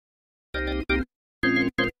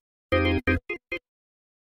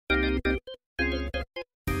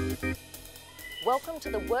Welcome to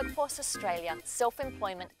the Workforce Australia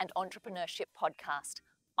Self-Employment and Entrepreneurship podcast.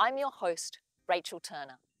 I'm your host, Rachel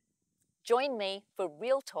Turner. Join me for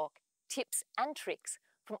real talk, tips and tricks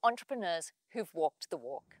from entrepreneurs who've walked the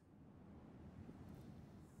walk.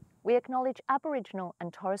 We acknowledge Aboriginal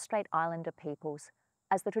and Torres Strait Islander peoples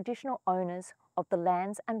as the traditional owners of the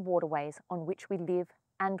lands and waterways on which we live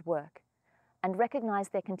and work, and recognise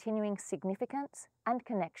their continuing significance and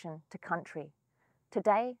connection to country.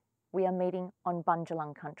 Today, we are meeting on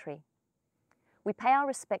Bundjalung country. We pay our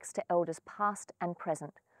respects to elders past and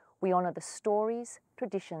present. We honour the stories,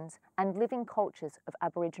 traditions and living cultures of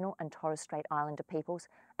Aboriginal and Torres Strait Islander peoples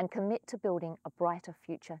and commit to building a brighter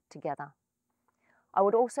future together. I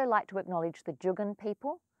would also like to acknowledge the Jugun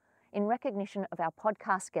people in recognition of our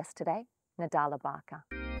podcast guest today, Nidala Barker.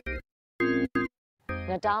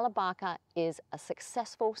 Nidala Barker is a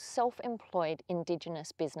successful, self-employed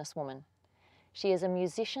Indigenous businesswoman. She is a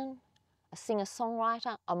musician, a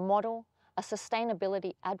singer-songwriter, a model, a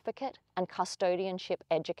sustainability advocate and custodianship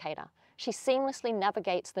educator. She seamlessly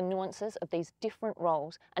navigates the nuances of these different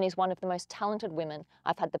roles and is one of the most talented women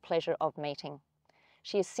I've had the pleasure of meeting.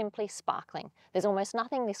 She is simply sparkling. There's almost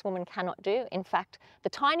nothing this woman cannot do. In fact, the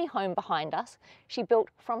tiny home behind us, she built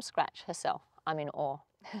from scratch herself. I'm in awe.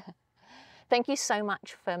 Thank you so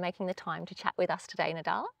much for making the time to chat with us today,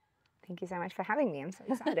 Nidala. Thank you so much for having me. I'm so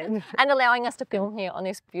excited. And allowing us to film here on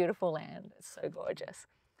this beautiful land. It's so gorgeous.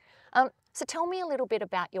 So tell me a little bit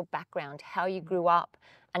about your background, how you grew up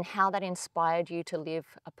and how that inspired you to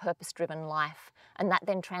live a purpose-driven life, and that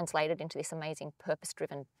then translated into this amazing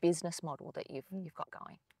purpose-driven business model that you've got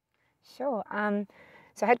going. Sure.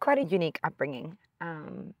 So I had quite a unique upbringing.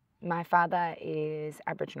 My father is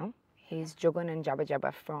Aboriginal. He's Jugun and Jabba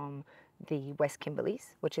Jabba from the West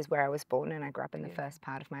Kimberleys, which is where I was born, and I grew up in the first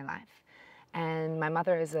part of my life. And my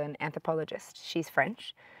mother is an anthropologist. She's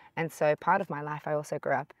French. And so part of my life, I also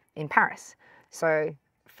grew up in Paris. So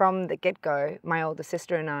from the get-go, my older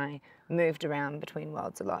sister and I moved around between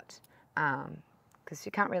worlds a lot, because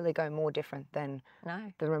you can't really go more different than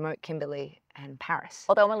the remote Kimberley and Paris.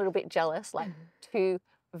 Although I'm a little bit jealous, like two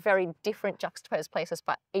very different juxtaposed places,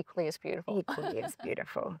 but equally as beautiful. Equally as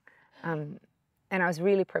beautiful. And I was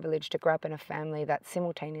really privileged to grow up in a family that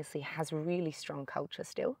simultaneously has really strong culture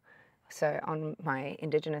still. So on my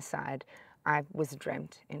Indigenous side, I was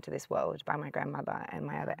dreamt into this world by my grandmother and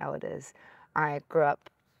my other elders. I grew up,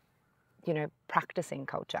 practicing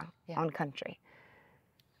culture on country.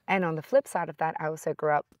 And on the flip side of that, I also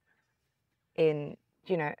grew up in,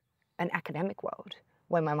 an academic world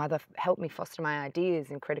where my mother helped me foster my ideas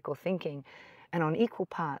and critical thinking. And on equal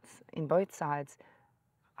parts, in both sides,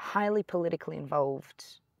 highly politically involved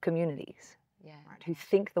communities right, who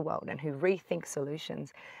think the world and who rethink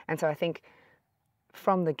solutions. And so I think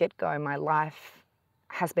from the get-go, my life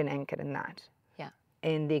has been anchored in that.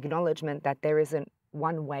 In the acknowledgement that there isn't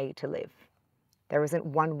one way to live. There isn't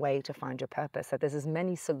one way to find your purpose, that there's as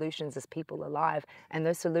many solutions as people alive, and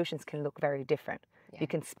those solutions can look very different. You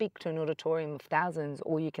can speak to an auditorium of thousands,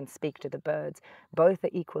 or you can speak to the birds. Both are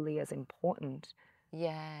equally as important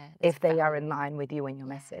if they are in line with you and your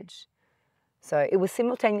message. So it was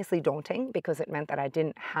simultaneously daunting because it meant that I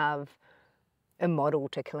didn't have a model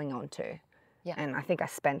to cling on to. And I think I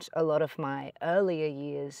spent a lot of my earlier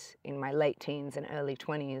years in my late teens and early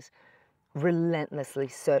 20s relentlessly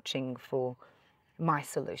searching for my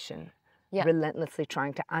solution, relentlessly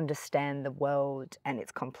trying to understand the world and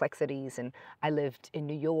its complexities. And I lived in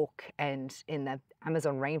New York and in the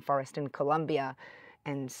Amazon rainforest in Colombia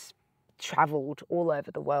and traveled all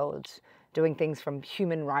over the world doing things from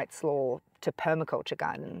human rights law to permaculture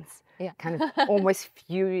gardens, kind of almost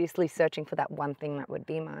furiously searching for that one thing that would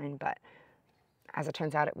be mine. But as it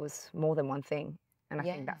turns out, it was more than one thing. And I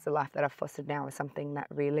think that's the life that I've fostered now, is something that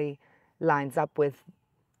really lines up with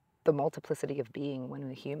the multiplicity of being when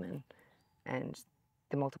we're human and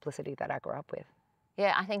the multiplicity that I grew up with.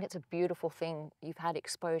 Yeah, I think it's a beautiful thing. You've had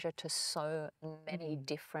exposure to so many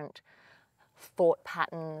different thought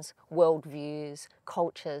patterns, worldviews,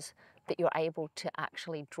 cultures, that you're able to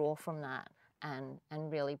actually draw from that and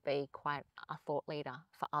really be quite a thought leader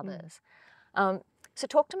for others. So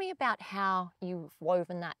talk to me about how you've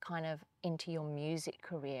woven that kind of into your music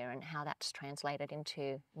career and how that's translated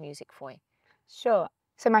into music for you. Sure.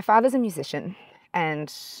 So my father's a musician,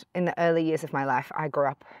 and in the early years of my life, I grew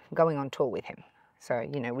up going on tour with him. So,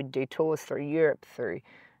 we'd do tours through Europe, through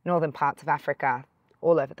northern parts of Africa,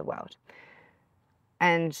 all over the world.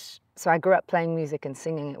 And so I grew up playing music and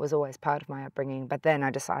singing. It was always part of my upbringing. But then I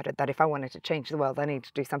decided that if I wanted to change the world, I needed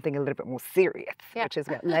to do something a little bit more serious, which is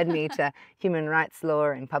what led me to human rights law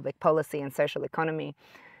and public policy and social economy.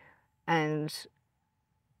 And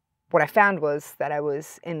what I found was that I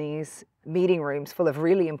was in these meeting rooms full of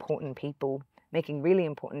really important people making really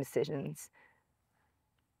important decisions,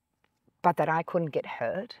 but that I couldn't get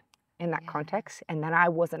heard in that context, and that I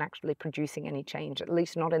wasn't actually producing any change, at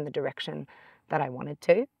least not in the direction that I wanted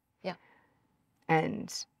to. Yeah.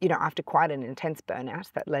 And, you know, after quite an intense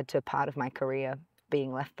burnout that led to a part of my career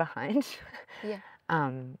being left behind, Yeah.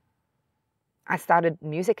 I started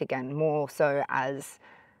music again, more so as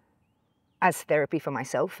therapy for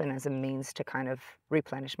myself and as a means to kind of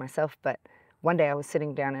replenish myself. But one day I was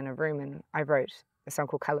sitting down in a room and I wrote a song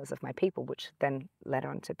called Colours of My People, which then led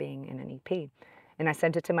on to being in an EP. And I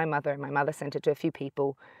sent it to my mother, and my mother sent it to a few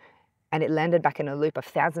people, and it landed back in a loop of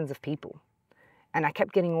thousands of people. And I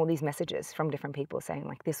kept getting all these messages from different people saying,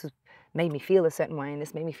 like, this made me feel a certain way, and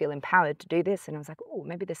this made me feel empowered to do this. And I was like, oh,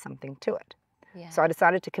 maybe there's something to it. Yeah. So I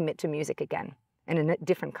decided to commit to music again, in a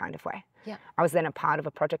different kind of way. Yeah. I was then a part of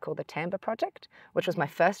a project called the Timbre Project, which was my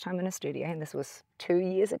first time in a studio, and this was 2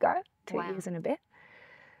 years ago, two years and a bit,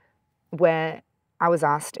 where I was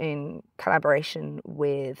asked in collaboration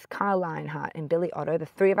with Kyle Lionheart and Billy Otto, the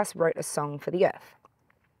three of us wrote a song for the earth.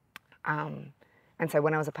 And so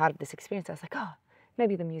when I was a part of this experience, I was like, oh,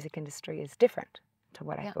 maybe the music industry is different to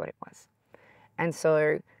what I thought it was. And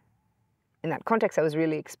so in that context, I was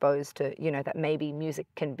really exposed to, you know, that maybe music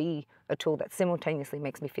can be a tool that simultaneously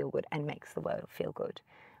makes me feel good and makes the world feel good,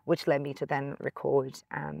 which led me to then record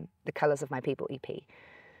the Colours of My People EP,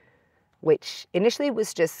 which initially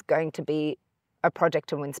was just going to be a project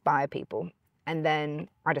to inspire people. And then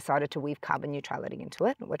I decided to weave carbon neutrality into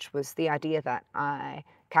it, which was the idea that I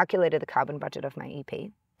calculated the carbon budget of my EP.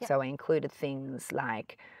 Yep. So I included things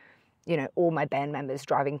like, you know, all my band members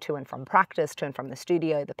driving to and from practice, to and from the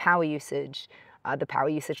studio, the power usage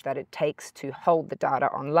that it takes to hold the data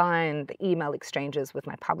online, the email exchanges with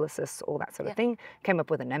my publicists, all that sort of thing. Came up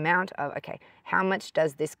with an amount of, okay, how much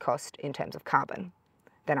does this cost in terms of carbon?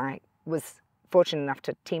 Then I was fortunate enough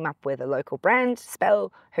to team up with a local brand,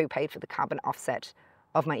 Spell, who paid for the carbon offset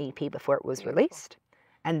of my EP before it was released.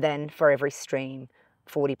 And then for every stream,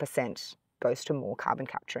 40% goes to more carbon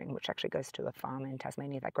capturing, which actually goes to a farm in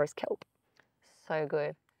Tasmania that grows kelp. So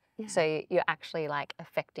good. Yeah. So you're actually like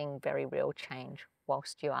affecting very real change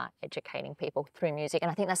whilst you are educating people through music. And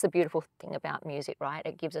I think that's the beautiful thing about music, right?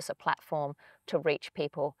 It gives us a platform to reach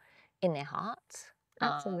people in their hearts.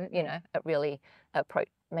 Absolutely. You know, it really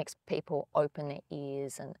makes people open their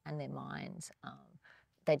ears and their minds.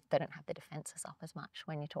 They don't have the defences up as much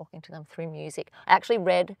when you're talking to them through music. I actually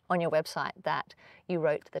read on your website that you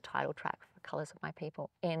wrote the title track for Colours of My People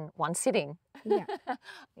in one sitting. Yeah.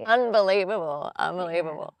 Unbelievable,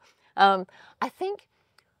 unbelievable. Yeah. I think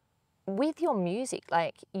with your music,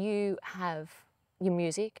 like you have your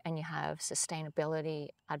music and you have sustainability,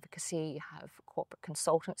 advocacy, you have corporate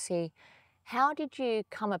consultancy. How did you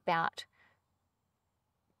come about,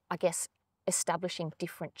 I guess, establishing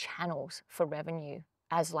different channels for revenue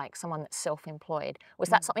as like someone that's self-employed? Was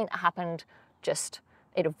that something that happened, just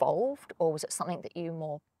it evolved, or was it something that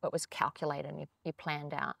it was calculated and you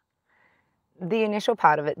planned out? The initial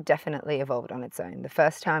part of it definitely evolved on its own. The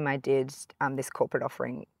first time I did this corporate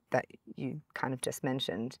offering that you kind of just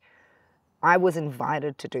mentioned, I was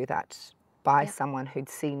invited to do that by someone who'd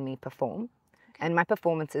seen me perform. Okay. And my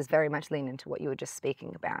performances very much lean into what you were just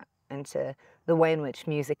speaking about, into the way in which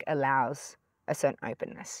music allows a certain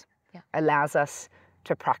openness, allows us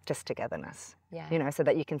to practice togetherness, you know, so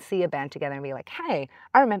that you can see a band together and be like, hey,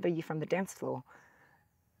 I remember you from the dance floor.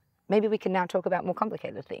 Maybe we can now talk about more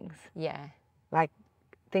complicated things. Yeah. Like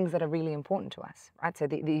things that are really important to us, right? So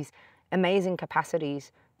these amazing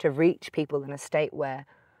capacities to reach people in a state where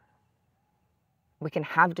we can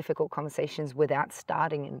have difficult conversations without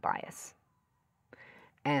starting in bias.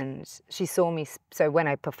 And she saw me, so when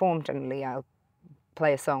I performed, generally I'll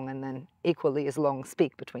play a song and then equally as long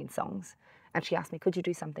speak between songs. And she asked me, could you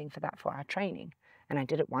do something for that for our training? And I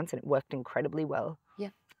did it once and it worked incredibly well. Yeah.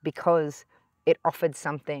 Because it offered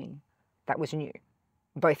something that was new,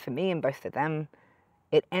 both for me and both for them.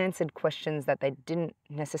 It answered questions that they didn't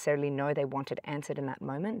necessarily know they wanted answered in that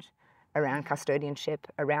moment, around custodianship,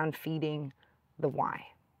 around feeding the why.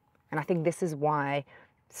 And I think this is why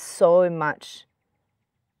so much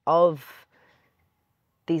of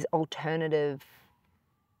these alternative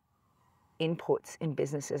inputs in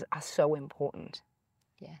businesses are so important,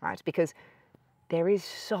 right? Because there is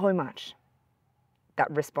so much that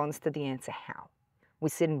responds to the answer how. We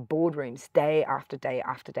sit in boardrooms day after day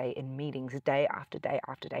after day, in meetings day after day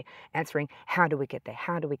after day, answering, how do we get there?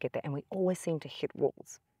 How do we get there? And we always seem to hit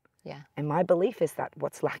walls. Yeah. And my belief is that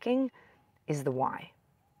what's lacking is the why.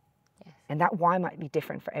 Yes. And that why might be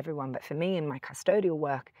different for everyone, but for me in my custodial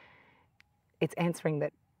work, it's answering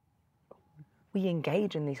that we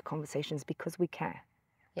engage in these conversations because we care,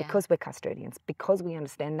 Yeah. because we're custodians, because we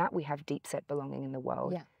understand that we have deep set belonging in the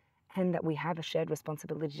world, Yeah. and that we have a shared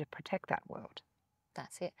responsibility to protect that world.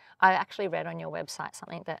 That's it. I actually read on your website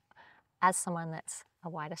something that, as someone that's a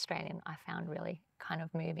white Australian, I found really kind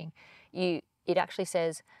of moving. It actually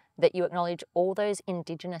says that you acknowledge all those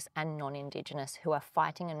Indigenous and non-Indigenous who are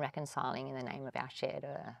fighting and reconciling in the name of our shared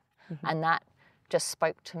earth. Mm-hmm. And that just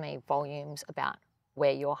spoke to me volumes about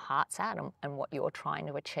where your heart's at and what you're trying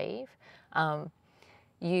to achieve.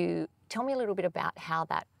 You tell me a little bit about how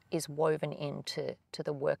that is woven into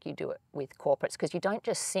the work you do with corporates, because you don't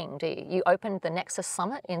just sing, do you? You opened the Nexus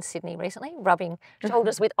Summit in Sydney recently, rubbing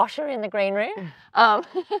shoulders with Osher in the green room.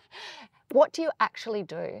 What do you actually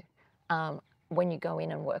do when you go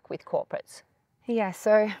in and work with corporates? Yeah,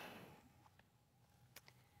 so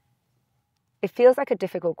it feels like a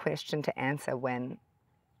difficult question to answer when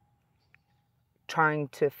trying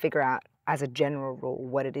to figure out as a general rule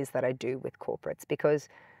what it is that I do with corporates, because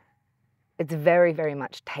it's very, very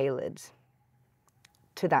much tailored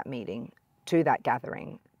to that meeting, to that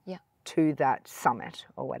gathering, Yeah. to that summit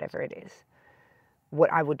or whatever it is.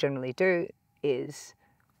 What I would generally do is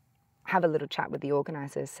have a little chat with the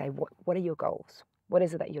organisers, say, what are your goals? What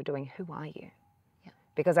is it that you're doing? Who are you? Yeah.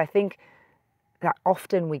 Because I think that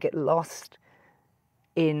often we get lost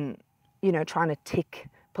in, trying to tick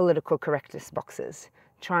political correctness boxes,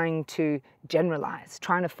 trying to generalize,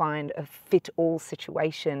 trying to find a fit-all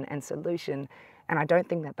situation and solution, and I don't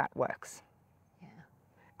think that works. Yeah.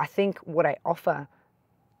 I think what I offer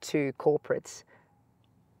to corporates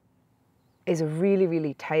is a really,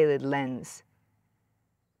 really tailored lens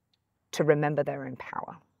to remember their own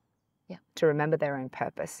power, Yeah. to remember their own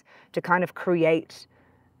purpose, to kind of create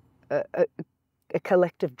a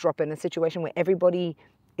collective drop in a situation where everybody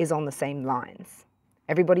is on the same lines.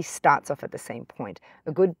 Everybody starts off at the same point.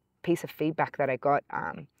 A good piece of feedback that I got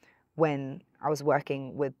when I was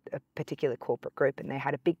working with a particular corporate group, and they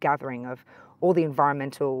had a big gathering of all the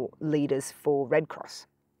environmental leaders for Red Cross,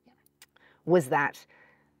 was that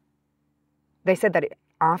they said that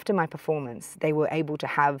after my performance, they were able to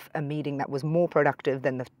have a meeting that was more productive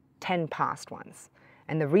than the 10 past ones.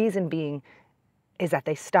 And the reason being is that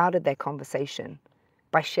they started their conversation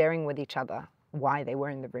by sharing with each other why they were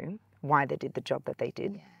in the room, why they did the job that they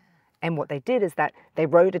did. Yeah. And what they did is that they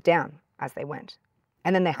wrote it down as they went.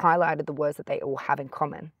 And then they highlighted the words that they all have in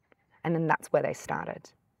common. And then that's where they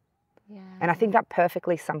started. Yeah. And I think that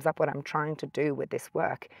perfectly sums up what I'm trying to do with this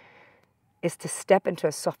work, is to step into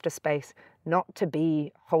a softer space, not to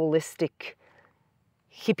be holistic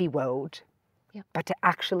hippie world, Yeah. but to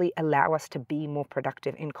actually allow us to be more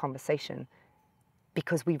productive in conversation,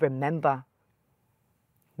 because we remember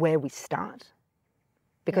where we start.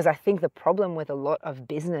 Because I think the problem with a lot of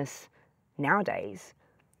business nowadays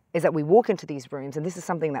is that we walk into these rooms, and this is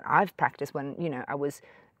something that I've practiced when, I was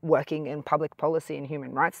working in public policy and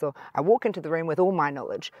human rights law. I walk into the room with all my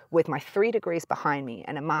knowledge, with my 3 degrees behind me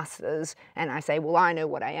and a master's, and I say, well, I know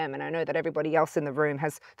what I am, and I know that everybody else in the room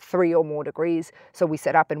has 3 or more degrees, so we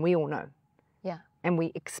set up and we all know. Yeah. And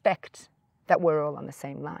we expect that we're all on the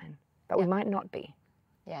same line, but we might not be.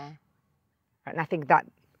 Yeah. And I think that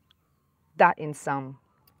in sum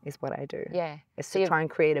is what I do. Yeah. Is So to try and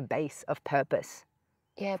create a base of purpose.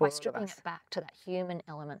 Yeah, for by all of stripping us. it back to that human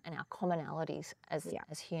element and our commonalities as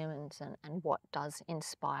humans, and what does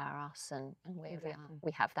inspire us, and where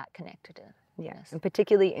we have that connected to. Yeah, Yes. and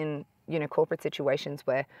particularly in, corporate situations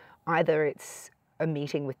where either it's a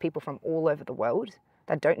meeting with people from all over the world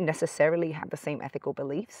that don't necessarily have the same ethical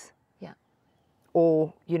beliefs. Yeah.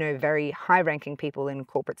 Or, very high-ranking people in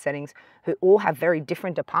corporate settings who all have very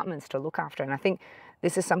different departments to look after. And I think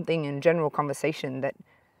this is something in general conversation that,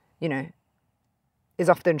 is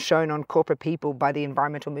often shown on corporate people by the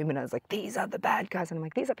environmental movement as like, these are the bad guys. And I'm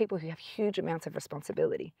like, these are people who have huge amounts of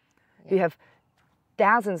responsibility, who have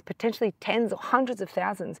thousands, potentially tens or hundreds of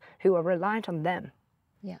thousands who are reliant on them,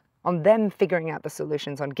 on them figuring out the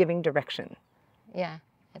solutions, on giving direction. Yeah,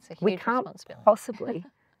 it's a huge We can't responsibility. possibly,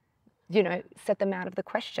 set them out of the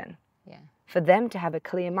question. Yeah. For them to have a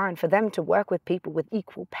clear mind, for them to work with people with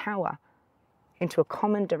equal power into a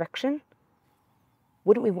common direction,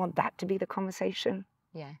 wouldn't we want that to be the conversation?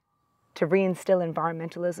 Yeah. To reinstill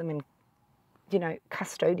environmentalism and,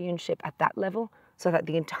 custodianship at that level so that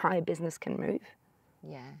the entire business can move?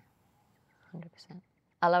 Yeah, 100%.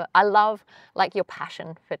 I love like your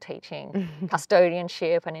passion for teaching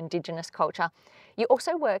custodianship and Indigenous culture. You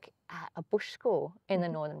also work at a bush school in the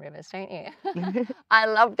Northern Rivers, don't you? I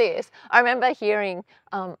love this. I remember hearing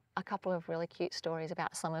a couple of really cute stories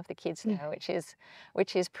about some of the kids there,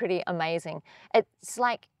 which is pretty amazing. It's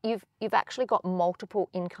like you've actually got multiple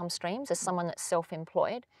income streams as someone that's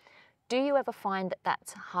self-employed. Do you ever find that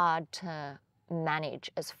that's hard to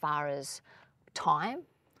manage as far as time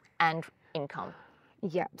and income?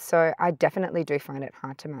 Yeah, so I definitely do find it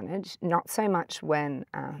hard to manage. Not so much when,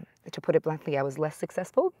 to put it bluntly, I was less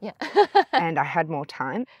successful Yeah. and I had more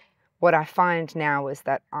time. What I find now is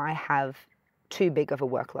that I have too big of a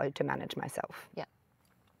workload to manage myself. Yeah.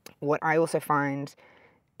 What I also find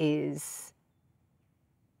is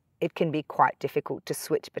it can be quite difficult to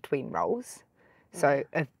switch between roles. So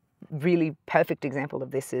a really perfect example of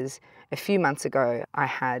this is a few months ago,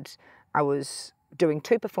 I was doing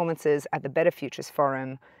 2 performances at the Better Futures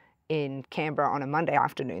Forum in Canberra on a Monday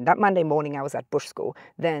afternoon. That Monday morning I was at Bush School.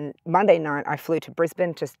 Then Monday night I flew to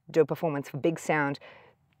Brisbane to do a performance for Big Sound.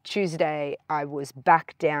 Tuesday I was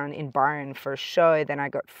back down in Byron for a show. Then I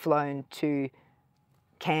got flown to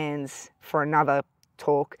Cairns for another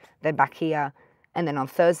talk, then back here. And then on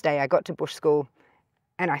Thursday I got to Bush School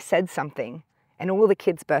and I said something and all the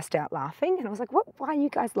kids burst out laughing. And I was like, "What? Why are you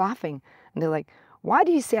guys laughing?" And they're like, "Why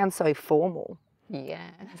do you sound so formal?" Yeah.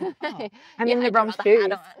 Like, oh, I'm in the wrong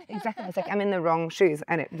shoes. Exactly. I was like, I'm in the wrong shoes.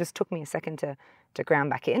 And it just took me a second to ground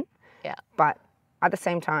back in. Yeah. But at the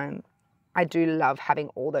same time, I do love having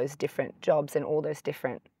all those different jobs and all those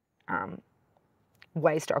different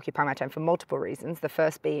ways to occupy my time for multiple reasons. The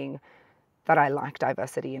first being that I like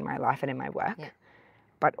diversity in my life and in my work. Yeah.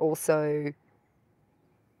 But also,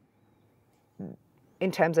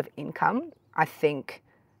 in terms of income, I think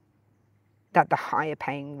that the higher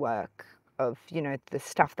paying work of, the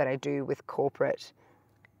stuff that I do with corporate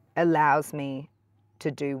allows me to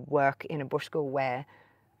do work in a bush school where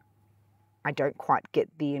I don't quite get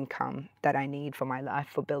the income that I need for my life,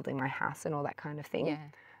 for building my house and all that kind of thing. Yeah,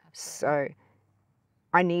 so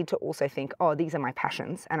I need to also think, oh, these are my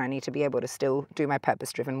passions and I need to be able to still do my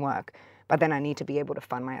purpose-driven work, but then I need to be able to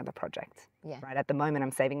fund my other projects. Yeah. Right? At the moment,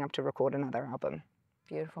 I'm saving up to record another album.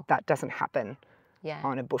 Beautiful. That doesn't happen Yeah.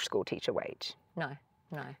 on a bush school teacher wage. No,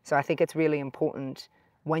 no. So I think it's really important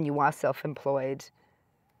when you are self-employed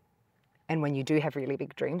and when you do have really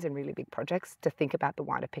big dreams and really big projects to think about the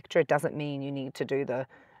wider picture. It doesn't mean you need to do the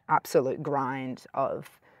absolute grind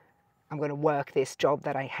of, I'm going to work this job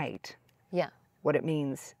that I hate. Yeah. What it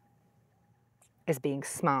means is being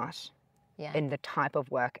smart Yeah. in the type of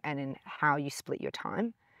work and in how you split your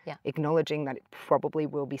time. Yeah. Acknowledging that it probably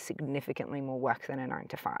will be significantly more work than a 9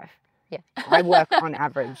 to 5. Yeah. I work on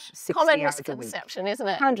average 60 Common hours a week. misconception, isn't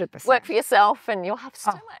it? 100%. Work for yourself and you'll have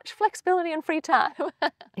so much flexibility and free time.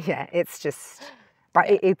 Yeah, it's just, but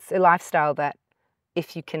it's a lifestyle that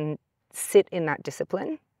if you can sit in that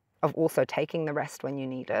discipline of also taking the rest when you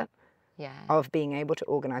need it, Yeah. of being able to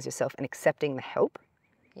organize yourself and accepting the help,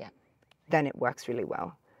 Yeah. then it works really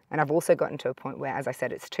well. And I've also gotten to a point where, as I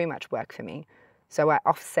said, it's too much work for me. So I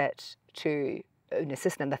offset to an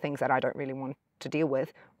assistant the things that I don't really want to deal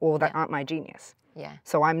with or that aren't my genius. Yeah.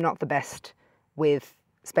 So I'm not the best with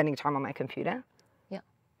spending time on my computer. Yeah.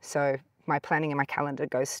 So my planning and my calendar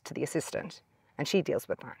goes to the assistant and she deals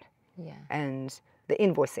with that. Yeah. And the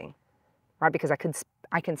invoicing, right? Because I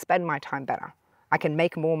can spend my time better. I can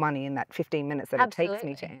make more money in that 15 minutes that it takes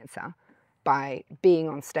me to answer by being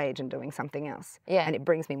on stage and doing something else. Yeah. And it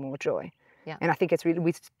brings me more joy. Yeah. And I think it's really,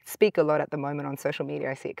 we speak a lot at the moment on social media.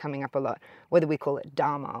 I see it coming up a lot, whether we call it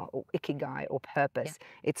dharma or ikigai or purpose. Yeah.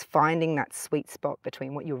 It's finding that sweet spot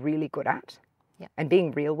between what you're really good at and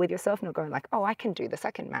being real with yourself, not going like, oh, I can do this, I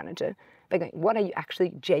can manage it. But going, what are you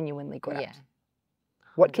actually genuinely good at?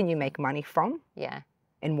 What can you make money from? Yeah.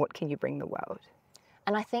 And what can you bring the world?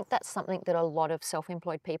 And I think that's something that a lot of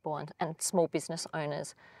self-employed people and small business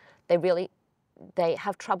owners, they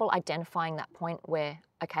have trouble identifying that point where,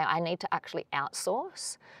 okay, I need to actually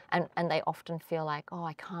outsource. And they often feel like, oh,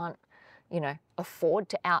 I can't, afford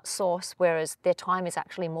to outsource, whereas their time is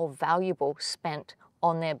actually more valuable spent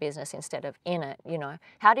on their business instead of in it,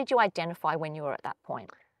 How did you identify when you were at that point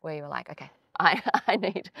where you were like, okay, I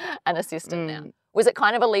need an assistant now? Was it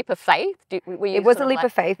kind of a leap of faith? It was a leap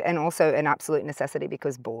of faith and also an absolute necessity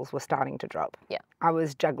because balls were starting to drop. Yeah. I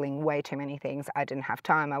was juggling way too many things. I didn't have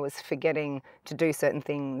time. I was forgetting to do certain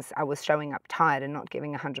things. I was showing up tired and not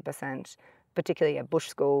giving 100%, particularly at bush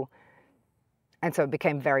school. And so it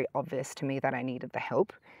became very obvious to me that I needed the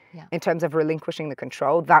help. Yeah. In terms of relinquishing the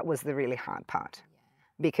control, that was the really hard part.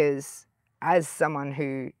 Because as someone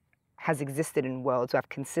who has existed in worlds where I've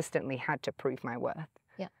consistently had to prove my worth,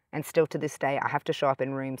 And still to this day, I have to show up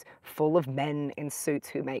in rooms full of men in suits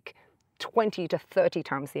who make 20 to 30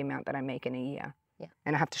 times the amount that I make in a year. Yeah.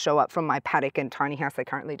 And I have to show up from my paddock and tiny house that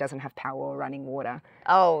currently doesn't have power or running water.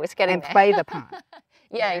 Oh, it's getting and there. play the part.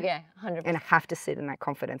 Yeah, 100%. And I have to sit in that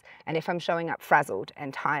confidence. And if I'm showing up frazzled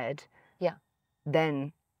and tired, yeah,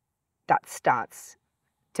 then that starts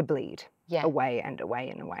to bleed yeah, away and away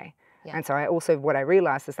and away. Yeah. And so what I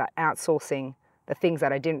realized is that outsourcing the things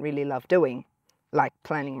that I didn't really love doing, like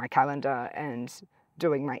planning my calendar and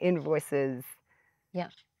doing my invoices, yeah,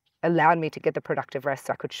 allowed me to get the productive rest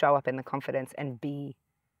so I could show up in the confidence and be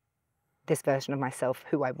this version of myself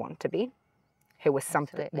who I want to be, who was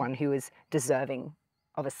someone who is deserving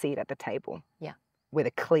of a seat at the table. Yeah. With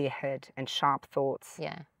a clear head and sharp thoughts.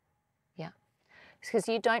 Yeah. Yeah. Because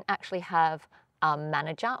you don't actually have a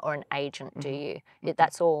manager or an agent, do you?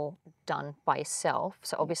 That's all done by yourself.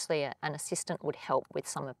 So obviously an assistant would help with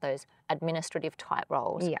some of those administrative type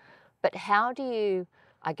roles. Yeah. But how do you,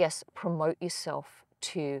 I guess, promote yourself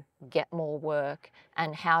to get more work,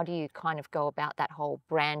 and how do you kind of go about that whole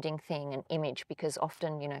branding thing and image? Because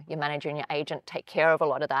often, you know, your manager and your agent take care of a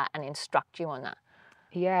lot of that and instruct you on that.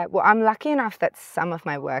 Yeah, well, I'm lucky enough that some of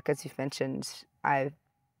my work, as you've mentioned, I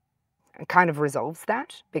kind of resolves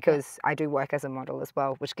that, because I do work as a model as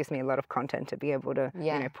well, which gives me a lot of content to be able to,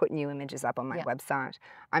 you know, put new images up on my website.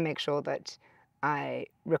 I make sure that I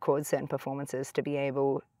record certain performances to be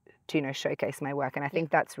able to, you know, showcase my work. And I think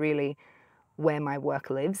that's really where my work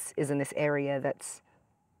lives, is in this area that's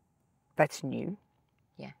new.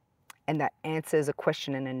 Yeah. And that answers a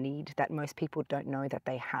question and a need that most people don't know that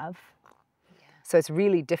they have. So it's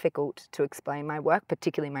really difficult to explain my work,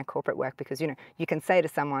 particularly my corporate work, because, you know, you can say to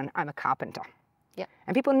someone, I'm a carpenter. Yeah.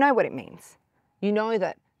 And people know what it means. You know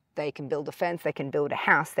that they can build a fence, they can build a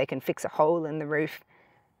house, they can fix a hole in the roof,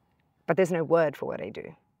 but there's no word for what I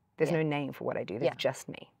do. There's no name for what I do. There's just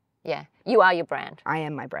me. Yeah. You are your brand. I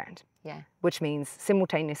am my brand. Yeah. Which means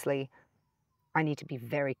simultaneously, I need to be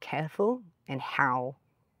very careful in how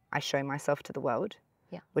I show myself to the world.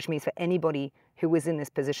 Yeah. Which means for anybody who is in this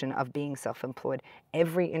position of being self-employed,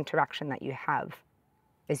 every interaction that you have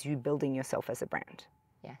is you building yourself as a brand.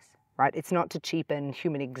 Yes. Right? It's not to cheapen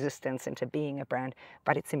human existence into being a brand,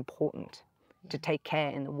 but it's important to take care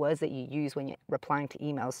in the words that you use when you're replying to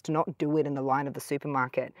emails, to not do it in the line of the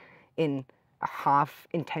supermarket in a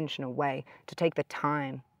half-intentional way, to take the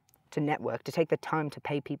time to network, to take the time to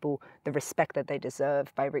pay people the respect that they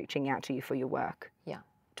deserve by reaching out to you for your work. Yeah.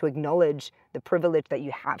 To acknowledge the privilege that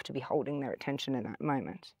you have to be holding their attention in that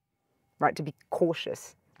moment, right? To be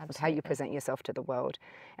cautious of how you present yourself to the world.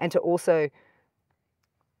 And to also,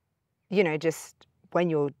 you know, just when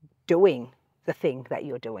you're doing the thing that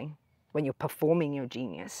you're doing, when you're performing your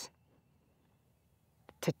genius,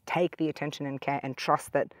 to take the attention and care and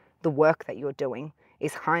trust that the work that you're doing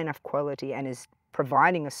is high enough quality and is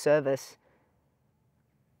providing a service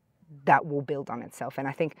that will build on itself. And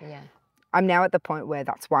I think I'm now at the point where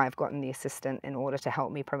that's why I've gotten the assistant, in order to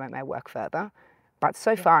help me promote my work further. But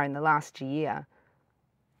so far in the last year,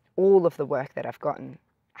 all of the work that I've gotten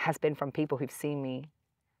has been from people who've seen me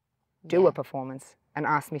do a performance and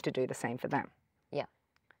asked me to do the same for them. Yeah.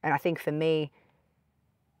 And I think for me,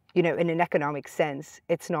 you know, in an economic sense,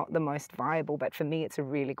 it's not the most viable, but for me, it's a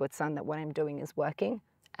really good sign that what I'm doing is working.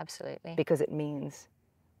 Absolutely. Because it means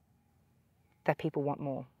that people want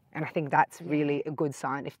more. And I think that's really a good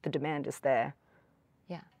sign if the demand is there.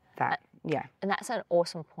 Yeah. And that's an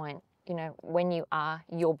awesome point. You know, when you are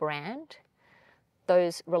your brand,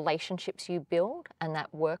 those relationships you build and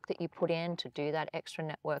that work that you put in to do that extra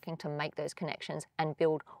networking, to make those connections and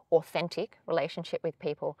build authentic relationship with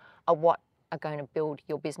people, are what are going to build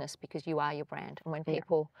your business, because you are your brand. And when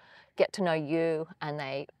people get to know you and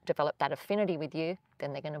they develop that affinity with you,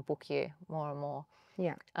 then they're going to book you more and more.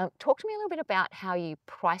 Yeah. Talk to me a little bit about how you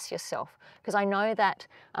price yourself, because I know that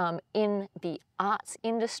in the arts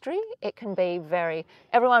industry, it can be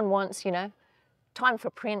everyone wants, you know, time for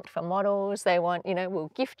print for models. They want, you know,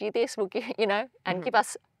 we'll gift you this, we'll give, you know, and give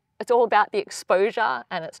us, it's all about the exposure,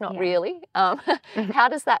 and it's not really. How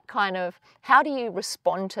does that how do you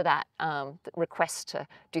respond to that request to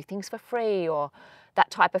do things for free or that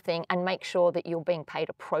type of thing, and make sure that you're being paid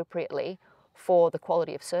appropriately for the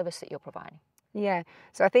quality of service that you're providing? Yeah.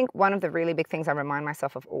 So I think one of the really big things I remind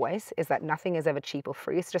myself of always is that nothing is ever cheap or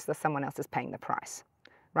free. It's just that someone else is paying the price,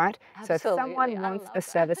 right? Absolutely. So if someone wants a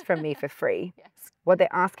service from me for free, what they're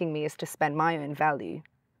asking me is to spend my own value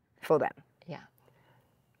for them. Yeah.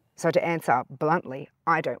 So to answer bluntly,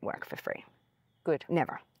 I don't work for free. Good.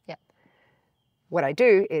 Never. Yeah. What I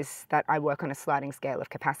do is that I work on a sliding scale of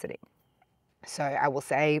capacity. So I will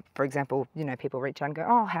say, for example, you know, people reach out and go,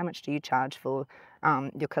 oh, how much do you charge for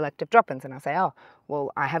your collective drop-ins? And I'll say, oh,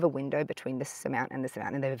 well, I have a window between this amount and this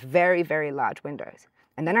amount, and they're very, very large windows.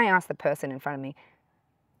 And then I ask the person in front of me,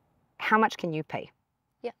 how much can you pay?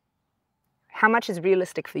 Yeah. How much is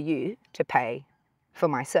realistic for you to pay for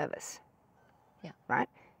my service? Yeah. Right?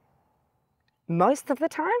 Most of the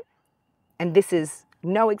time, and this is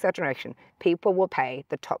no exaggeration, people will pay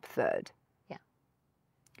the top third. Yeah.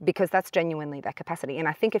 Because that's genuinely their capacity. And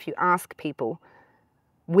I think if you ask people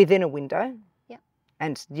within a window, yeah,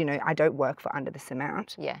 and, you know, I don't work for under this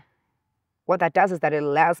amount, yeah, what that does is that it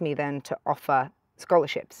allows me then to offer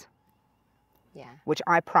scholarships, yeah, which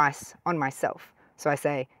I price on myself. So I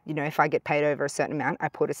say, you know, if I get paid over a certain amount, I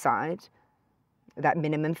put aside that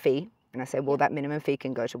minimum fee, and I say, well, that minimum fee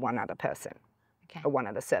can go to one other person. okay, Or one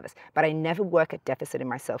other service. But I never work at deficit in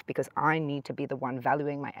myself because I need to be the one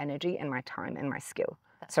valuing my energy and my time and my skill.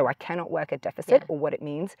 So I cannot work at deficit, or what it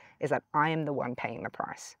means is that I am the one paying the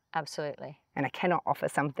price. Absolutely. And I cannot offer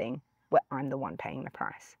something where I'm the one paying the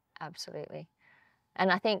price. Absolutely.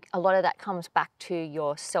 And I think a lot of that comes back to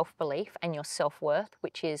your self-belief and your self-worth,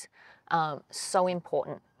 which is so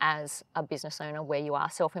important as a business owner where you are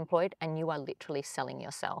self-employed and you are literally selling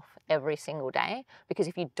yourself every single day. Because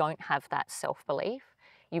if you don't have that self-belief,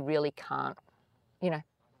 you really can't, you know,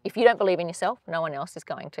 if you don't believe in yourself, no one else is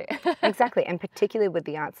going to. Exactly. And particularly with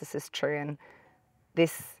the arts, this is true. And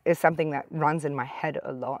this is something that runs in my head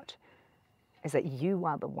a lot, is that you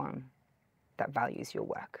are the one that values your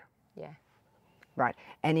work. Yeah. Right.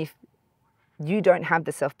 And if you don't have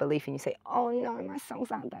the self-belief and you say, oh no, my songs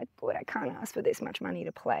aren't that good, I can't ask for this much money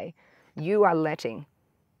to play, you are letting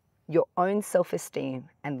your own self-esteem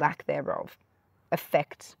and lack thereof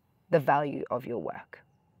affect the value of your work.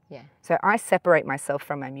 Yeah. So I separate myself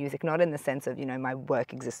from my music, not in the sense of, you know, my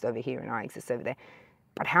work exists over here and I exist over there,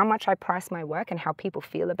 but how much I price my work and how people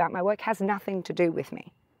feel about my work has nothing to do with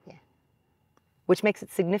me. Yeah. Which makes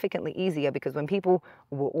it significantly easier, because when people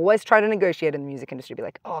will always try to negotiate in the music industry, be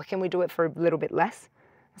like, oh, can we do it for a little bit less?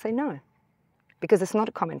 I say no, because it's not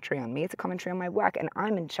a commentary on me, it's a commentary on my work, and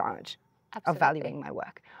I'm in charge of valuing my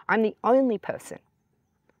work. I'm the only person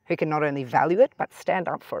who can not only value it, but stand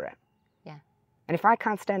up for it. Yeah. And if I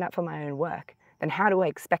can't stand up for my own work, then how do I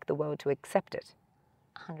expect the world to accept it?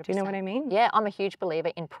 100%. Do you know what I mean? Yeah, I'm a huge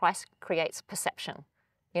believer in price creates perception,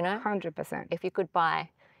 you know? 100%. If you could buy,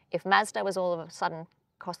 if Mazda was all of a sudden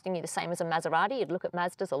costing you the same as a Maserati, you'd look at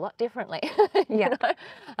Mazdas a lot differently. Yeah.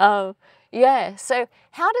 Yeah, so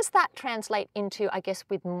how does that translate into, I guess,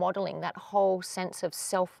 with modelling, that whole sense of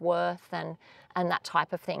self-worth and that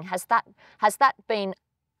type of thing? Has that been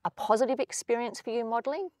a positive experience for you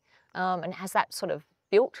modelling? And has that sort of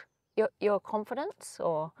built your confidence,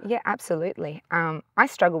 or? Yeah, absolutely. I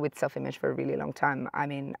struggled with self-image for a really long time. I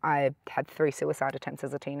mean, I had 3 suicide attempts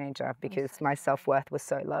as a teenager because my self-worth was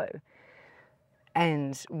so low.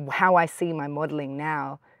 And how I see my modelling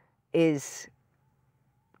now is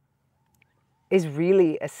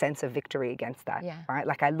really a sense of victory against that, right?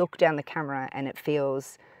 Like I look down the camera and it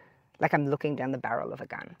feels like I'm looking down the barrel of a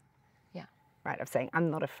gun. Yeah. Right, of saying, I'm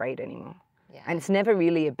not afraid anymore. Yeah. And it's never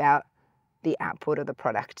really about the output of the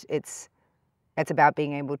product. It's about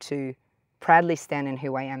being able to proudly stand in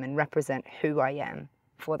who I am and represent who I am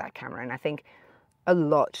for that camera. And I think a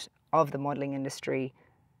lot of the modelling industry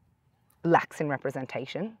lacks in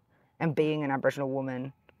representation, and being an Aboriginal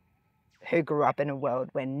woman who grew up in a world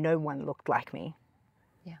where no one looked like me,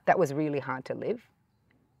 that was really hard to live.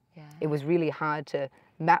 Yeah. It was really hard to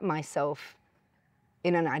map myself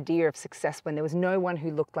in an idea of success when there was no one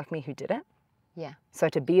who looked like me who did it. Yeah. So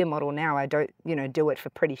to be a model now, I don't, you know, do it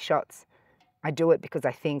for pretty shots. I do it because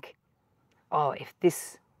I think, oh, if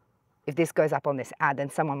this goes up on this ad,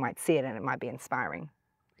 then someone might see it and it might be inspiring.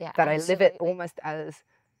 Yeah. That absolutely. I live it almost as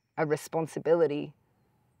a responsibility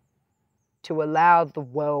to allow the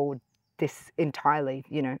world, this entirely,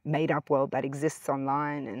 you know, made up world that exists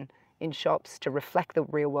online and in shops, to reflect the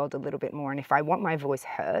real world a little bit more. And if I want my voice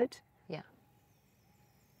heard,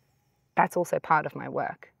 that's also part of my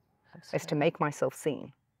work. Absolutely. Is to make myself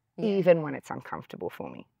seen, even when it's uncomfortable for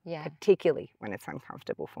me, particularly when it's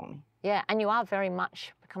uncomfortable for me. Yeah, and you are very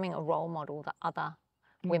much becoming a role model that other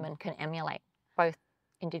women can emulate, both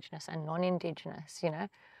Indigenous and non-Indigenous, you know.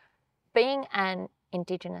 Being an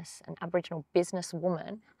Indigenous and Aboriginal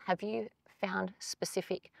businesswoman, have you found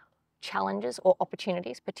specific challenges or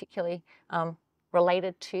opportunities particularly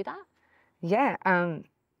related to that? Yeah,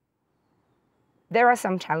 there are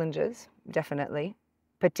some challenges, definitely,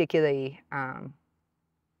 particularly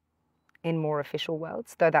in more official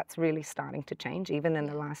worlds, though that's really starting to change. Even in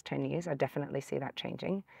the last 10 years, I definitely see that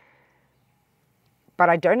changing. But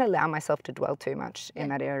I don't allow myself to dwell too much in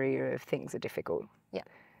Yeah. that area if things are difficult. Yeah.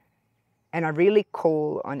 And I really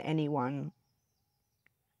call on anyone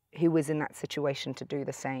who is in that situation to do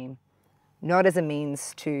the same, not as a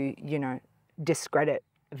means to, you know, discredit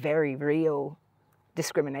very real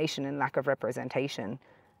discrimination and lack of representation,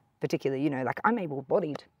 particularly, you know, like I'm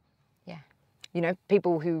able-bodied. Yeah. You know,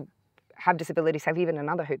 people who have disabilities have even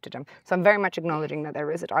another hoop to jump. So I'm very much acknowledging that there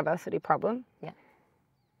is a diversity problem. Yeah.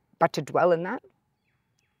 But to dwell in that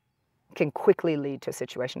can quickly lead to a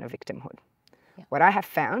situation of victimhood. Yeah. What I have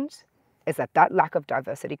found is that that lack of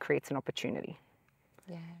diversity creates an opportunity.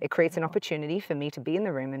 Yeah. It creates an opportunity for me to be in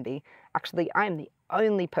the room and be, actually, I'm the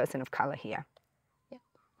only person of colour here. Yeah.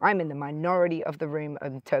 I'm in the minority of the room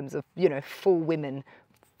in terms of, you know, 4 women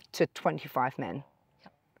to 25 men. Yeah.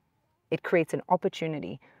 It creates an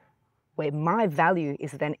opportunity where my value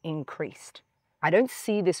is then increased. I don't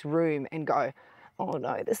see this room and go, oh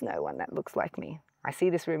no, there's no one that looks like me. I see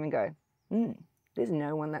this room and go, there's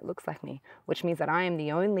no one that looks like me, which means that I am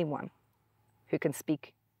the only one who can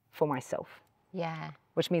speak for myself. Yeah.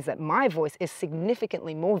 Which means that my voice is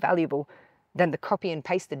significantly more valuable than the copy and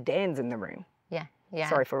pasted Dans in the room. Yeah. Yeah.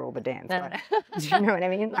 Sorry for all the Dans. No, but no. do you know what I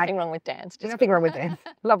mean? Nothing wrong with Dans. Just Nothing wrong with Dans.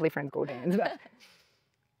 Lovely friends called Dans. But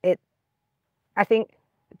I think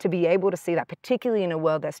to be able to see that, particularly in a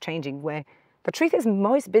world that's changing, where the truth is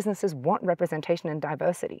most businesses want representation and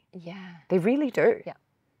diversity. Yeah. They really do. Yeah.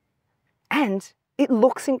 And it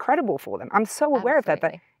looks incredible for them. I'm so aware of that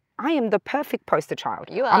Absolutely. I am the perfect poster child.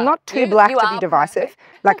 You I'm are. not too You- black you to are be divisive.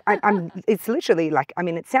 perfect. Like it's literally like, I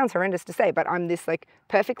mean, it sounds horrendous to say, but I'm this like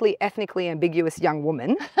perfectly ethnically ambiguous young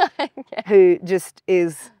woman who just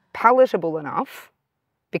is palatable enough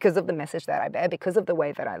because of the message that I bear, because of the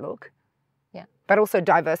way that I look. Yeah. But also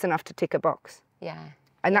diverse enough to tick a box. Yeah.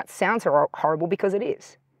 And that sounds horrible because it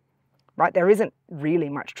is, right? There isn't really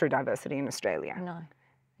much true diversity in Australia. No.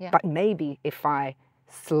 Yeah. But maybe if I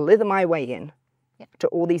slither my way in to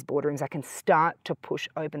all these boardrooms, I can start to push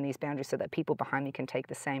open these boundaries so that people behind me can take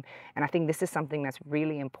the same. And I think this is something that's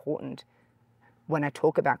really important when I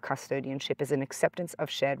talk about custodianship, is an acceptance of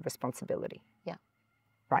shared responsibility. Yeah.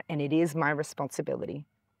 Right? And it is my responsibility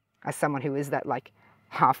as someone who is that like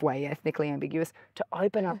halfway ethnically ambiguous to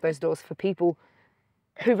open up those doors for people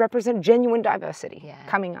who represent genuine diversity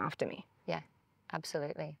coming after me. Yeah,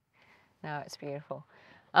 absolutely. No, it's beautiful.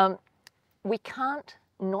 We can't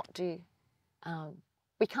not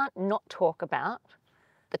talk about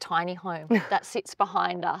the tiny home that sits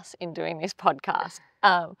behind us in doing this podcast.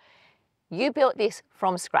 You built this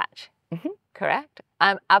from scratch, correct?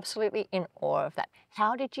 I'm absolutely in awe of that.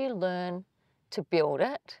 How did you learn to build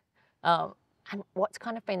it? And what's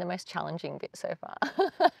kind of been the most challenging bit so far?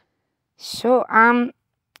 Sure.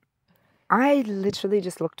 I literally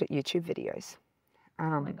just looked at YouTube videos.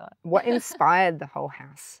 Oh my God. What inspired the whole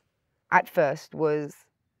house at first was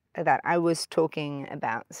that I was talking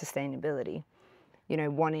about sustainability, you know,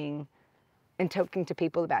 wanting and talking to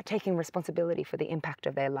people about taking responsibility for the impact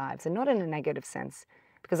of their lives, and not in a negative sense,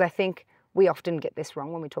 because I think we often get this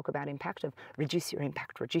wrong when we talk about impact of reduce your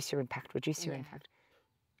impact, reduce your impact, reduce your impact.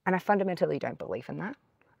 And I fundamentally don't believe in that.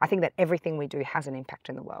 I think that everything we do has an impact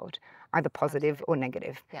in the world, either positive or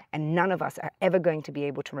negative. Yeah. And none of us are ever going to be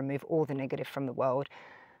able to remove all the negative from the world.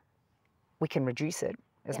 We can reduce it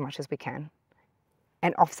as much as we can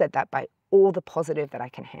and offset that by all the positive that I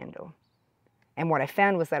can handle. And what I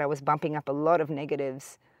found was that I was bumping up a lot of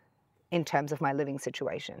negatives in terms of my living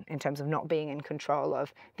situation, in terms of not being in control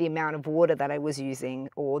of the amount of water that I was using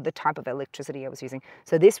or the type of electricity I was using.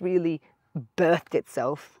 So this really birthed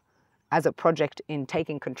itself as a project in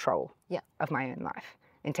taking control of my own life,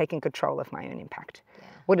 in taking control of my own impact. Yeah.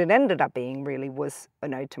 What it ended up being really was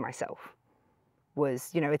an ode to myself. Was,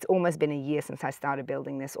 you know, it's almost been a year since I started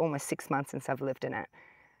building this, almost 6 months since I've lived in it.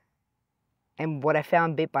 And what I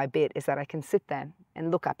found bit by bit is that I can sit there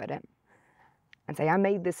and look up at it and say, I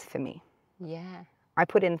made this for me. Yeah. I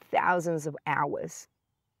put in thousands of hours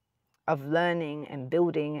of learning and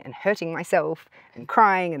building and hurting myself and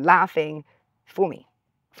crying and laughing for me,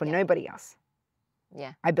 for nobody else.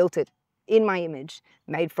 Yeah. I built it in my image,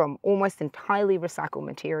 made from almost entirely recycled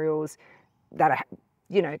materials that I,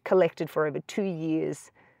 you know, collected for over 2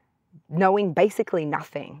 years, knowing basically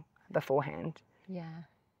nothing beforehand. Yeah.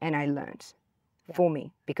 And I learned for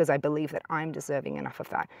me, because I believe that I'm deserving enough of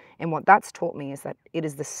that. And what that's taught me is that it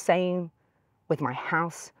is the same with my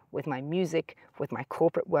house, with my music, with my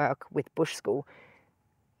corporate work, with Bush School,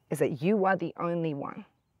 is that you are the only one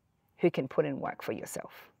who can put in work for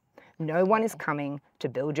yourself. No one is coming to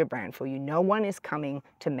build your brand for you. No one is coming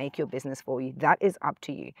to make your business for you. That is up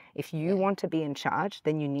to you. If you want to be in charge,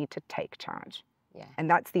 then you need to take charge. Yeah. And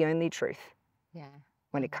that's the only truth. Yeah.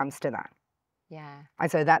 when it comes to that. Yeah.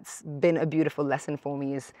 And so that's been a beautiful lesson for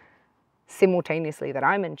me, is simultaneously that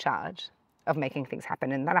I'm in charge of making things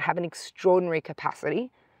happen and that I have an extraordinary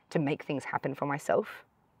capacity to make things happen for myself.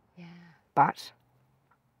 Yeah. But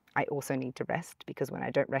I also need to rest, because when I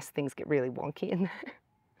don't rest, things get really wonky in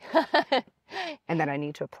there. And that I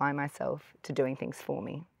need to apply myself to doing things for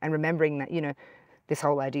me. And remembering that, you know, this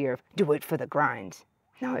whole idea of do it for the grind.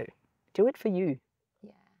 No, do it for you.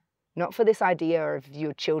 Yeah. Not for this idea of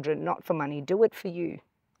your children, not for money. Do it for you.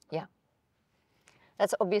 Yeah.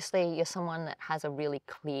 That's obviously, you're someone that has a really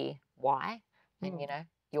clear why, and you know,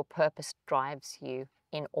 your purpose drives you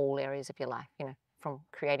in all areas of your life, you know, from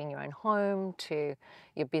creating your own home to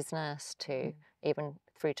your business to even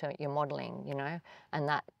through to your modeling, you know, and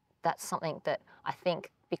that's something that I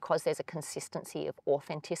think, because there's a consistency of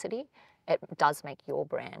authenticity, it does make your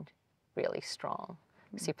brand really strong,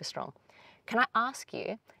 super strong. Can I ask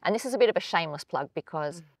you, and this is a bit of a shameless plug,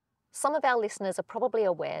 because some of our listeners are probably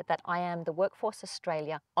aware that I am the Workforce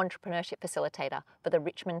Australia Entrepreneurship Facilitator for the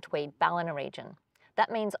Richmond, Tweed, Ballina region.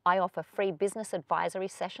 That means I offer free business advisory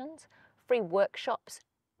sessions, free workshops,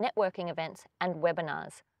 networking events, and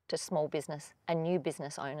webinars to small business and new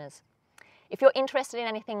business owners. If you're interested in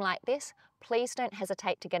anything like this, please don't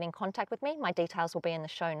hesitate to get in contact with me. My details will be in the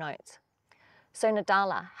show notes. So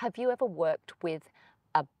Nidala, have you ever worked with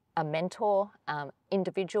a mentor,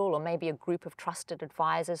 individual, or maybe a group of trusted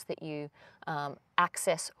advisors that you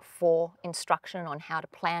access for instruction on how to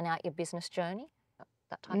plan out your business journey?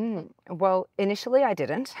 That type of thing? Well, initially I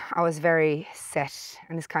didn't. I was very set,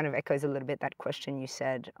 and this kind of echoes a little bit that question you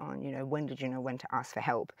said on, you know, when did you know when to ask for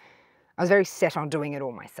help? I was very set on doing it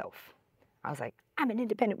all myself. I was like, I'm an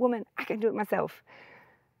independent woman, I can do it myself.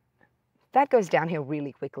 That goes downhill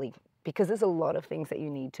really quickly, because there's a lot of things that you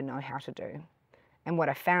need to know how to do. And what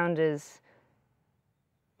I found is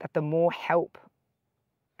that the more help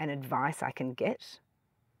and advice I can get,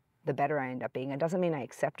 the better I end up being. It doesn't mean I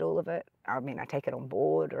accept all of it. I mean, I take it on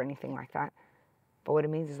board or anything like that. But what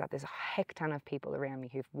it means is that there's a heck ton of people around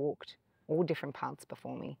me who've walked all different paths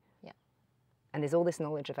before me. Yeah. And there's all this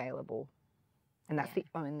knowledge available. And that's the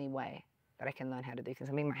only way that I can learn how to do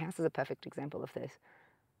things. I mean, my house is a perfect example of this.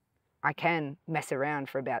 I can mess around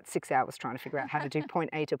for about 6 hours trying to figure out how to do point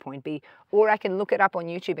A to point B, or I can look it up on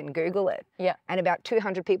YouTube and Google it. Yeah. And about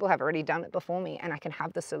 200 people have already done it before me, and I can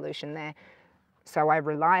have the solution there. So I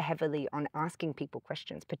rely heavily on asking people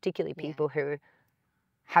questions, particularly people who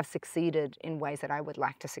have succeeded in ways that I would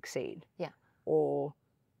like to succeed. Yeah. Or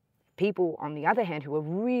people, on the other hand, who are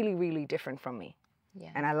really, really different from me. Yeah.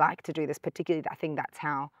 And I like to do this, particularly, I think that's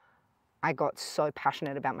how I got so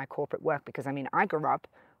passionate about my corporate work, because I mean, I grew up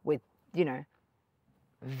with, you know,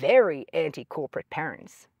 very anti-corporate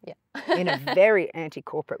parents. Yeah. In a very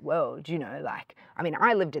anti-corporate world, you know, like, I mean,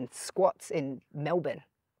 I lived in squats in Melbourne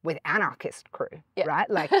with anarchist crew, right?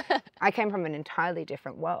 Like, I came from an entirely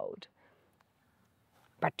different world.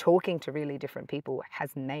 But talking to really different people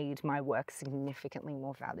has made my work significantly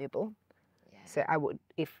more valuable. Yeah. So I would,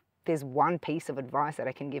 if there's one piece of advice that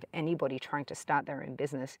I can give anybody trying to start their own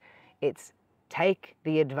business, it's take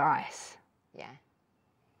the advice. Yeah.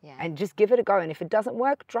 Yeah. And just give it a go. And if it doesn't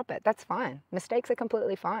work, drop it. That's fine. Mistakes are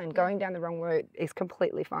completely fine. Yeah. Going down the wrong road is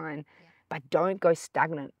completely fine. Yeah. But don't go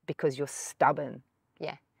stagnant because you're stubborn.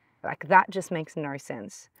 Yeah. Like, that just makes no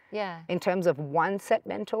sense. Yeah. In terms of one set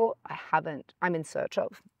mentor, I'm in search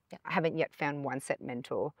of. Yeah. I haven't yet found one set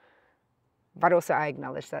mentor. But also I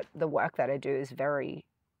acknowledge that the work that I do is very,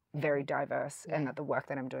 very diverse, and that the work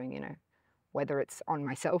that I'm doing, you know, whether it's on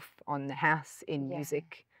myself, on the house, in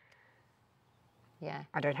music. Yeah.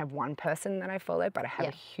 I don't have one person that I follow, but I have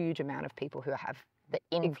a huge amount of people who have that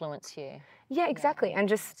influence you. Yeah, exactly. And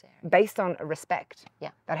just based on a respect.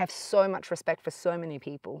 Yeah. That have so much respect for so many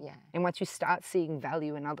people. Yeah. And once you start seeing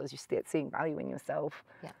value in others, you start seeing value in yourself.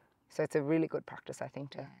 Yeah. So it's a really good practice, I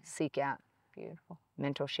think, to seek out beautiful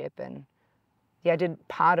mentorship. And I did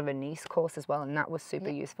part of a NICE course as well, and that was super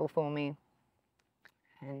useful for me.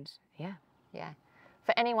 And yeah.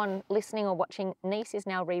 For anyone listening or watching, NICE is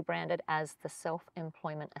now rebranded as the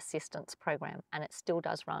Self-Employment Assistance Program, and it still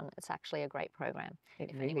does run. It's actually a great program.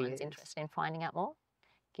 If anyone's interested in finding out more,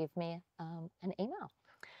 give me an email.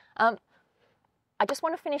 I just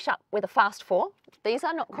want to finish up with a fast four. These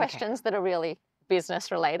are not questions that are really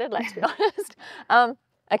business related, let's be honest.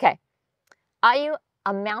 Okay. Are you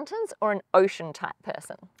a mountains or an ocean type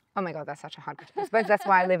person? Oh my God, that's such a hard question. I suppose that's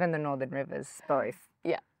why I live in the Northern Rivers, both.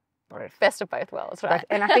 Yeah. Both. Best of both worlds, right?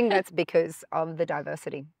 And I think that's because of the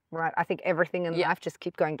diversity, right? I think everything in life just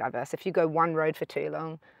keep going diverse. If you go one road for too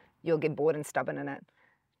long, you'll get bored and stubborn in it.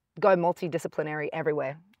 Go multidisciplinary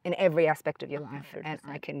everywhere, in every aspect of your life. 100%. And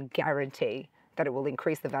I can guarantee that it will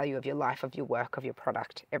increase the value of your life, of your work, of your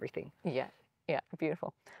product, everything. Yeah, yeah,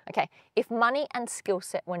 beautiful. Okay, if money and skill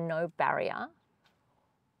set were no barrier,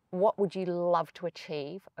 what would you love to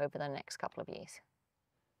achieve over the next couple of years?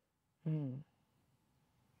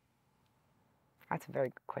 That's a very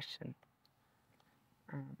good question.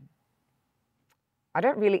 I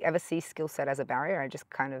don't really ever see skill set as a barrier. I just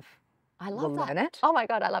kind of will learn it. Oh my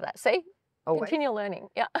God, I love that. See? Always. Continue learning.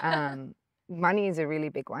 Yeah. Money is a really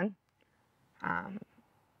big one.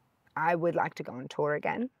 I would like to go on tour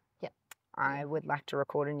again. Yep. I would like to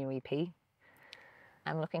record a new EP.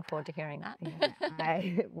 I'm looking forward to hearing that. Yeah,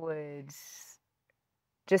 I would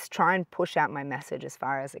just try and push out my message as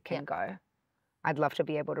far as it can go. I'd love to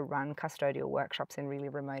be able to run custodial workshops in really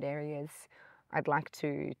remote areas. I'd like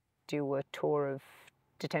to do a tour of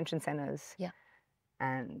detention centres. Yeah.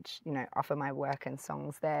 And, you know, offer my work and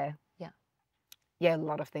songs there. Yeah. Yeah, a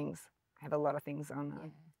lot of things. I have a lot of things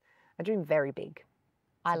on. I dream very big.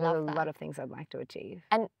 I love that. A lot of things I'd like to achieve.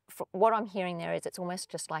 And what I'm hearing there is it's almost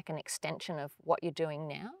just like an extension of what you're doing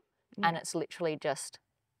now. And it's literally just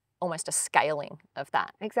almost a scaling of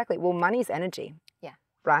that. Exactly. Well, money's energy. Yeah.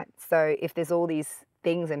 Right? So if there's all these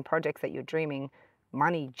things and projects that you're dreaming,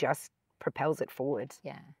 money just propels it forward.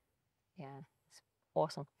 Yeah. Yeah. It's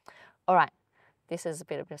awesome. All right. This is a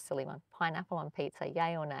bit of a silly one. Pineapple on pizza,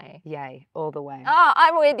 yay or nay? Yay, all the way. Oh,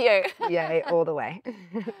 I'm with you. Yay, all the way.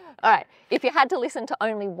 All right. If you had to listen to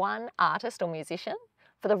only one artist or musician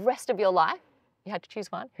for the rest of your life, you had to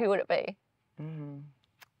choose one, who would it be?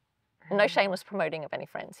 No shameless promoting of any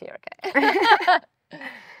friends here, okay?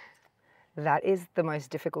 That is the most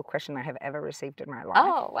difficult question I have ever received in my life.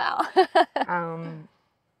 Oh, wow.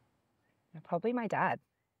 Probably my dad.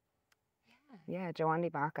 Yeah,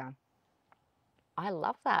 Nidala Barker. I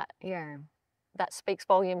love that. Yeah. That speaks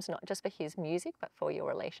volumes not just for his music, but for your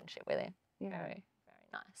relationship with him. Yeah. Very, very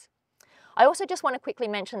nice. I also just want to quickly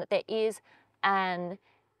mention that there is an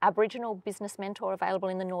Aboriginal business mentor available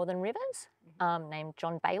in the Northern Rivers named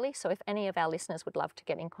jbailey. So if any of our listeners would love to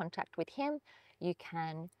get in contact with him, you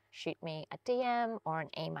can shoot me a DM or an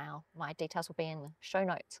email. My details will be in the show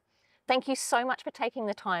notes. Thank you so much for taking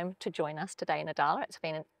the time to join us today, Nidala. It's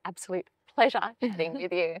been an absolute pleasure chatting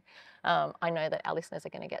with you. I know that our listeners are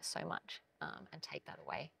going to get so much and take that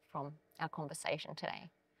away from our conversation today.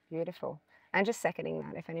 Beautiful. And just seconding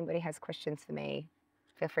that, if anybody has questions for me,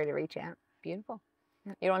 feel free to reach out. Beautiful.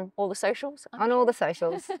 You're on all the socials? On all the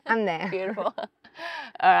socials. I'm there. Beautiful. All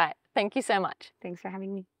right. Thank you so much. Thanks for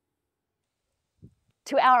having me.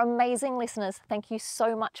 To our amazing listeners, thank you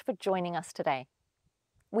so much for joining us today.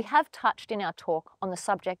 We have touched in our talk on the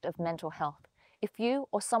subject of mental health. If you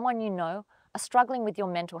or someone you know are struggling with your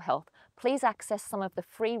mental health, please access some of the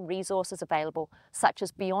free resources available, such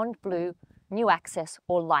as Beyond Blue, New Access,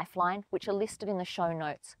 or Lifeline, which are listed in the show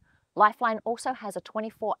notes. Lifeline also has a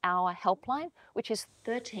 24-hour helpline, which is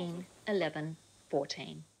 13 11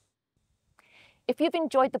 14. If you've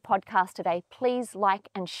enjoyed the podcast today, please like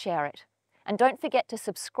and share it. And don't forget to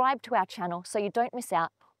subscribe to our channel so you don't miss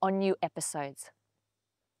out on new episodes.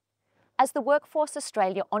 As the Workforce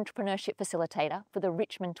Australia Entrepreneurship Facilitator for the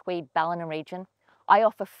Richmond, Tweed, Ballina region, I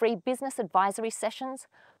offer free business advisory sessions,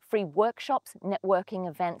 free workshops, networking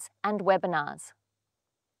events, and webinars.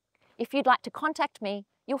 If you'd like to contact me,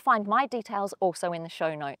 you'll find my details also in the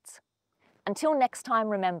show notes. Until next time,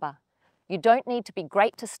 remember, you don't need to be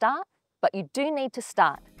great to start, but you do need to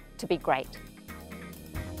start to be great.